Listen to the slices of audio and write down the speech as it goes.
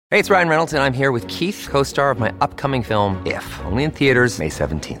Hey, it's Ryan Reynolds, and I'm here with Keith, co-star of my upcoming film, If, only in theaters May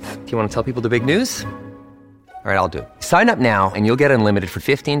 17th. Do you want to tell people the big news? All right, I'll do it. Sign up now and you'll get unlimited for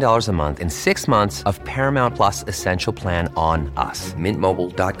 $15 a month and 6 months of Paramount Plus Essential Plan on us.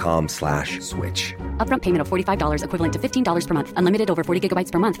 MintMobile.com/switch. Upfront payment of $45 equivalent to $15 per month. Unlimited over 40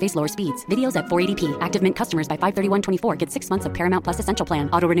 gigabytes per month. Face lower speeds. Videos at 480p. Active Mint customers by 531.24 get 6 months of Paramount Plus Essential Plan.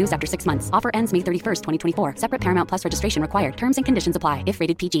 Auto renews after 6 months. Offer ends May 31st, 2024. Separate Paramount Plus registration required. Terms and conditions apply if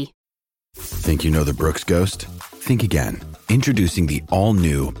rated PG. Think you know the Brooks Ghost? Think again. Introducing the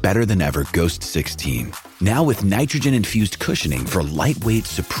all-new, better-than-ever Ghost 16. Now with nitrogen-infused cushioning for lightweight,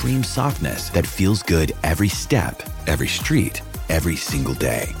 supreme softness that feels good every step, every street, every single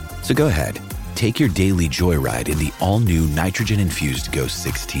day. So go ahead, take your daily joyride in the all-new nitrogen-infused Ghost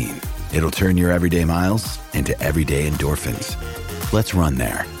 16. It'll turn your everyday miles into everyday endorphins. Let's run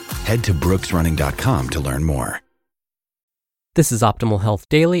there. Head to brooksrunning.com to learn more. This is Optimal Health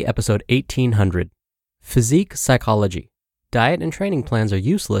Daily, episode 1800. Physique Psychology. Diet and training plans are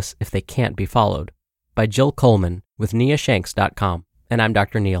useless if they can't be followed. By Jill Coleman with niashanks.com. And I'm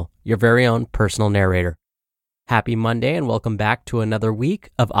Dr. Neil, your very own personal narrator. Happy Monday and welcome back to another week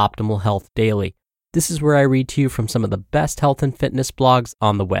of Optimal Health Daily. This is where I read to you from some of the best health and fitness blogs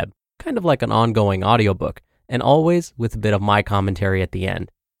on the web, kind of like an ongoing audiobook, and always with a bit of my commentary at the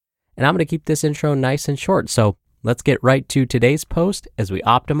end. And I'm going to keep this intro nice and short, so let's get right to today's post as we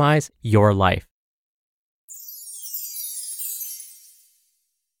optimize your life.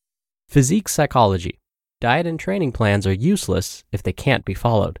 Physique Psychology. Diet and training plans are useless if they can't be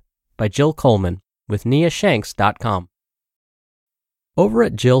followed. By Jill Coleman with niashanks.com. Over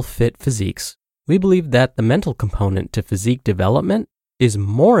at Jill Fit Physiques, we believe that the mental component to physique development is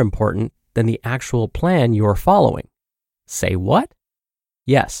more important than the actual plan you are following. Say what?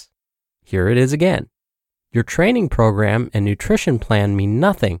 Yes. Here it is again. Your training program and nutrition plan mean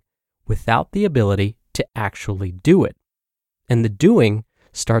nothing without the ability to actually do it. And the doing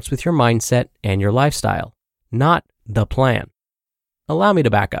starts with your mindset and your lifestyle, not the plan. Allow me to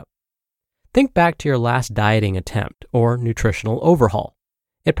back up. Think back to your last dieting attempt or nutritional overhaul.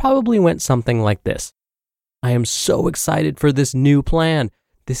 It probably went something like this. I am so excited for this new plan.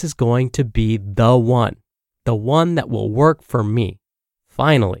 This is going to be the one that will work for me.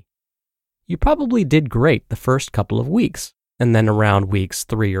 Finally. You probably did great the first couple of weeks, and then around weeks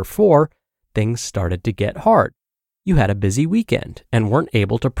 3 or 4, things started to get hard. You had a busy weekend and weren't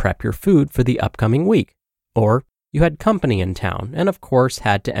able to prep your food for the upcoming week. Or you had company in town and of course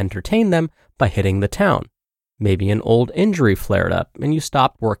had to entertain them by hitting the town. Maybe an old injury flared up and you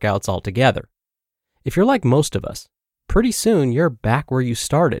stopped workouts altogether. If you're like most of us, pretty soon you're back where you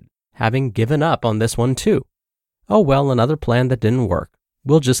started, having given up on this one too. Oh well, another plan that didn't work.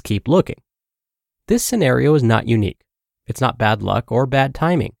 We'll just keep looking. This scenario is not unique. It's not bad luck or bad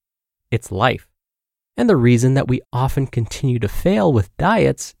timing. It's life. And the reason that we often continue to fail with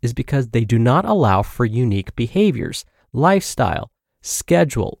diets is because they do not allow for unique behaviors, lifestyle,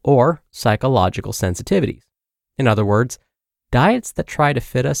 schedule, or psychological sensitivities. In other words, diets that try to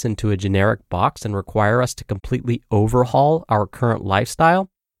fit us into a generic box and require us to completely overhaul our current lifestyle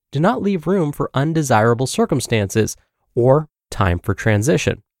do not leave room for undesirable circumstances or time for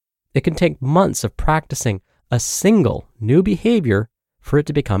transition. It can take months of practicing a single new behavior for it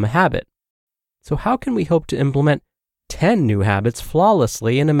to become a habit. So how can we hope to implement 10 new habits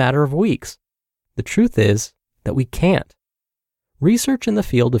flawlessly in a matter of weeks? The truth is that we can't. Research in the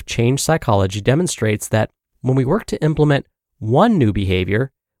field of change psychology demonstrates that when we work to implement one new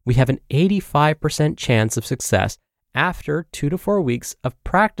behavior, we have an 85% chance of success after 2 to 4 weeks of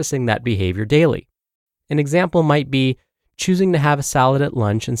practicing that behavior daily. An example might be choosing to have a salad at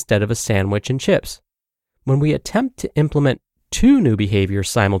lunch instead of a sandwich and chips. When we attempt to implement 2 new behaviors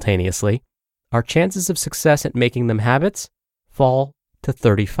simultaneously, our chances of success at making them habits fall to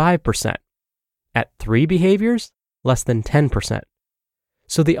 35%. At 3 behaviors, less than 10%.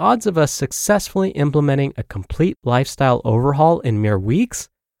 So the odds of us successfully implementing a complete lifestyle overhaul in mere weeks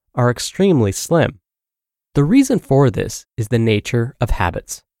are extremely slim. The reason for this is the nature of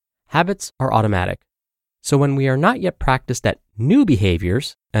habits. Habits are automatic. So when we are not yet practiced at new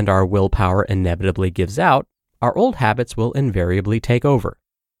behaviors and our willpower inevitably gives out, our old habits will invariably take over.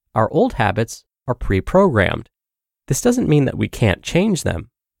 Our old habits are pre-programmed. This doesn't mean that we can't change them,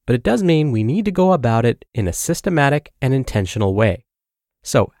 but it does mean we need to go about it in a systematic and intentional way.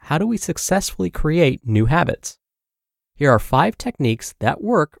 So, how do we successfully create new habits? Here are 5 techniques that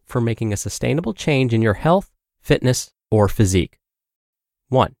work for making a sustainable change in your health, fitness, or physique.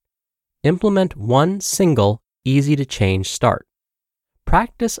 1. Implement one single, easy-to-change start.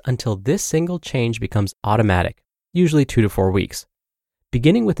 Practice until this single change becomes automatic, usually 2 to 4 weeks.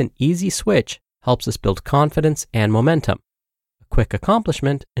 Beginning with an easy switch helps us build confidence and momentum. A quick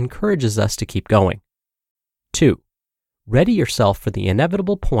accomplishment encourages us to keep going. 2. Ready yourself for the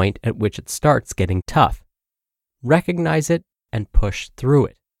inevitable point at which it starts getting tough. Recognize it and push through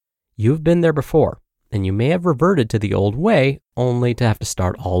it. You've been there before, and you may have reverted to the old way only to have to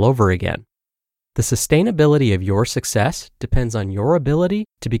start all over again. The sustainability of your success depends on your ability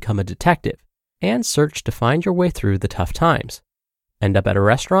to become a detective and search to find your way through the tough times. End up at a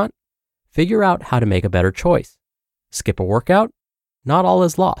restaurant? Figure out how to make a better choice. Skip a workout? Not all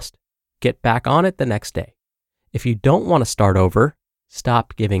is lost. Get back on it the next day. If you don't want to start over,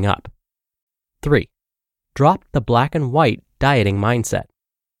 stop giving up. 3. Drop the black and white dieting mindset.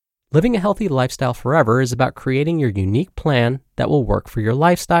 Living a healthy lifestyle forever is about creating your unique plan that will work for your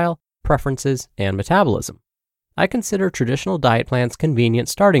lifestyle, preferences, and metabolism. I consider traditional diet plans convenient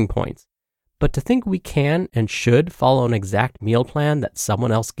starting points, but to think we can and should follow an exact meal plan that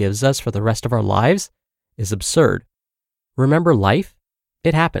someone else gives us for the rest of our lives is absurd. Remember, life?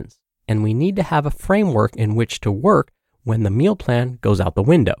 It happens, and we need to have a framework in which to work when the meal plan goes out the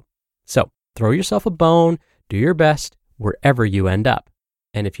window. So, throw yourself a bone, do your best wherever you end up.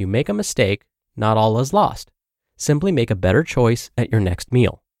 And if you make a mistake, not all is lost. Simply make a better choice at your next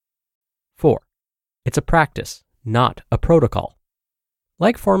meal. 4. It's a practice, not a protocol.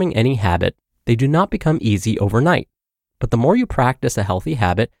 Like forming any habit, they do not become easy overnight. But the more you practice a healthy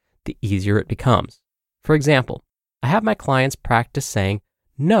habit, the easier it becomes. For example, I have my clients practice saying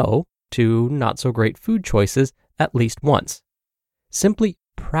no to not so great food choices at least once. Simply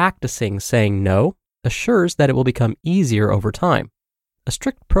practicing saying no assures that it will become easier over time. A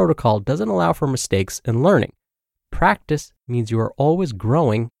strict protocol doesn't allow for mistakes and learning. Practice means you are always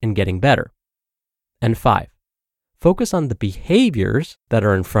growing and getting better. And 5, focus on the behaviors that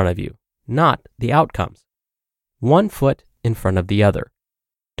are in front of you, not the outcomes. One foot in front of the other.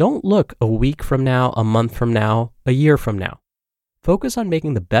 Don't look a week from now, a month from now, a year from now. Focus on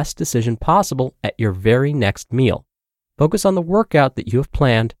making the best decision possible at your very next meal. Focus on the workout that you have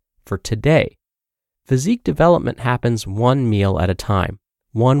planned for today. Physique development happens one meal at a time,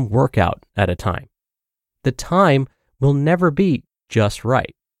 one workout at a time. The time will never be just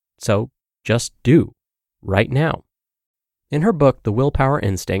right, so just do, right now. In her book, The Willpower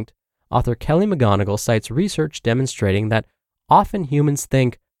Instinct, author Kelly McGonigal cites research demonstrating that often humans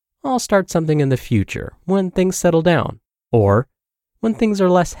think, I'll start something in the future, when things settle down, or when things are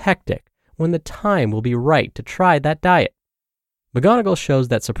less hectic, when the time will be right to try that diet. McGonigal shows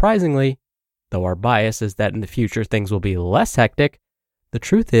that surprisingly, though our bias is that in the future things will be less hectic, the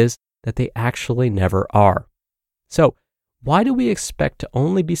truth is that they actually never are. So, why do we expect to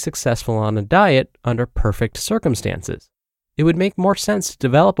only be successful on a diet under perfect circumstances? It would make more sense to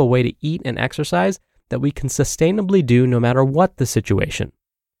develop a way to eat and exercise that we can sustainably do no matter what the situation.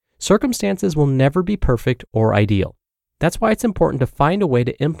 Circumstances will never be perfect or ideal. That's why it's important to find a way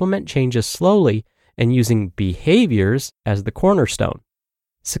to implement changes slowly and using behaviors as the cornerstone.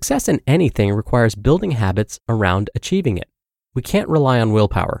 Success in anything requires building habits around achieving it. We can't rely on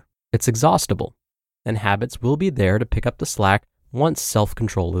willpower. It's exhaustible. And habits will be there to pick up the slack once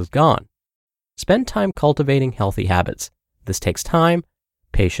self-control is gone. Spend time cultivating healthy habits. This takes time,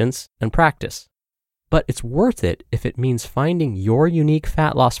 patience, and practice. But it's worth it if it means finding your unique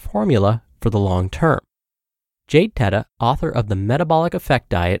fat loss formula for the long term. Jade Teta, author of The Metabolic Effect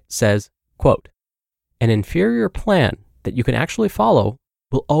Diet, says, quote, an inferior plan that you can actually follow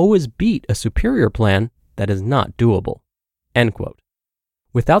will always beat a superior plan that is not doable. End quote.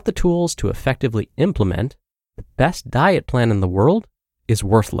 Without the tools to effectively implement, the best diet plan in the world is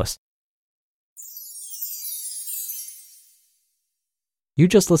worthless. You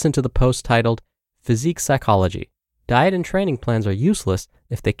just listened to the post titled, Physique Psychology. Diet and training plans are useless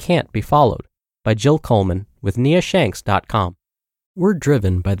if they can't be followed, by Jill Coleman with niashanks.com. We're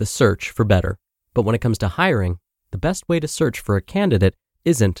driven by the search for better, but when it comes to hiring, the best way to search for a candidate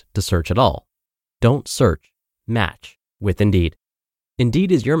isn't to search at all. Don't search, match with Indeed.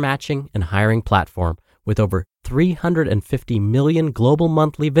 Indeed is your matching and hiring platform with over 350 million global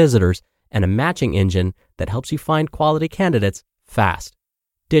monthly visitors and a matching engine that helps you find quality candidates fast.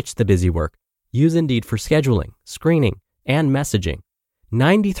 Ditch the busy work. Use Indeed for scheduling, screening, and messaging.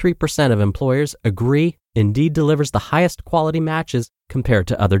 93% of employers agree Indeed delivers the highest quality matches compared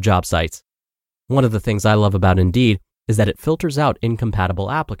to other job sites. One of the things I love about Indeed is that it filters out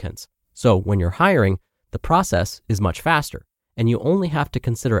incompatible applicants. So when you're hiring, the process is much faster, and you only have to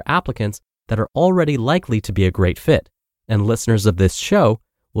consider applicants that are already likely to be a great fit. And listeners of this show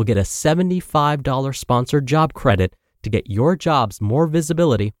will get a $75 sponsored job credit to get your jobs more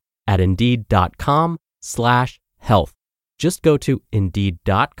visibility at Indeed.com/health. Just go to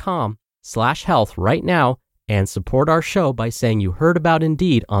Indeed.com/health right now and support our show by saying you heard about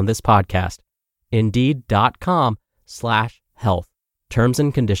Indeed on this podcast. Indeed.com/health. Terms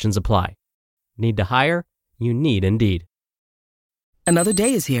and conditions apply. Need to hire? You need Indeed. Another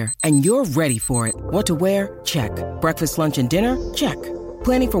day is here, and you're ready for it. What to wear? Check. Breakfast, lunch, and dinner? Check.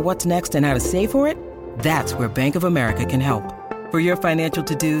 Planning for what's next and how to save for it? That's where Bank of America can help. For your financial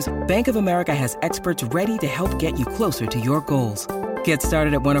to-dos, Bank of America has experts ready to help get you closer to your goals. Get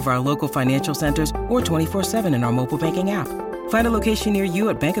started at one of our local financial centers or 24/7 in our mobile banking app. Find a location near you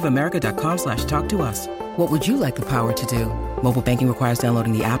at bankofamerica.com/talktous. What would you like the power to do? Mobile banking requires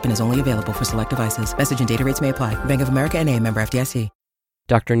downloading the app and is only available for select devices. Message and data rates may apply. Bank of America N.A., member FDIC.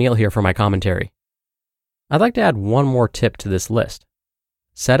 Dr. Neal here for my commentary. I'd like to add one more tip to this list.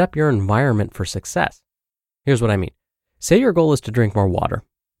 Set up your environment for success. Here's what I mean. Say your goal is to drink more water.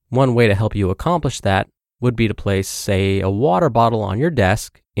 One way to help you accomplish that would be to place, say, a water bottle on your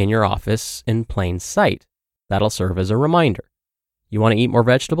desk in your office in plain sight. That'll serve as a reminder. You want to eat more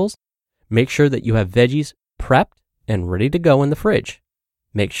vegetables? Make sure that you have veggies prepped and ready to go in the fridge.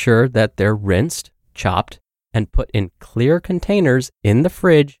 Make sure that they're rinsed, chopped, and put in clear containers in the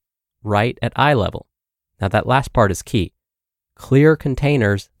fridge right at eye level. Now that last part is key. Clear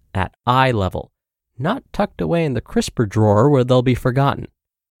containers at eye level, not tucked away in the crisper drawer where they'll be forgotten.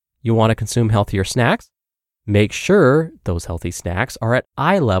 You want to consume healthier snacks? Make sure those healthy snacks are at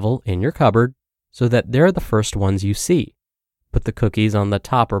eye level in your cupboard so that they're the first ones you see. Put the cookies on the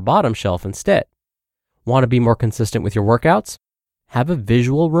top or bottom shelf instead. Want to be more consistent with your workouts? Have a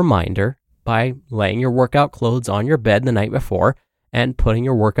visual reminder by laying your workout clothes on your bed the night before and putting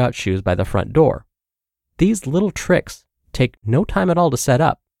your workout shoes by the front door. These little tricks take no time at all to set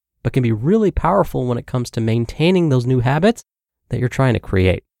up, but can be really powerful when it comes to maintaining those new habits that you're trying to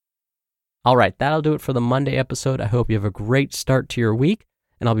create. All right, that'll do it for the Monday episode. I hope you have a great start to your week,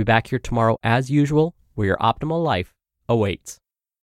 and I'll be back here tomorrow as usual, where your optimal life awaits.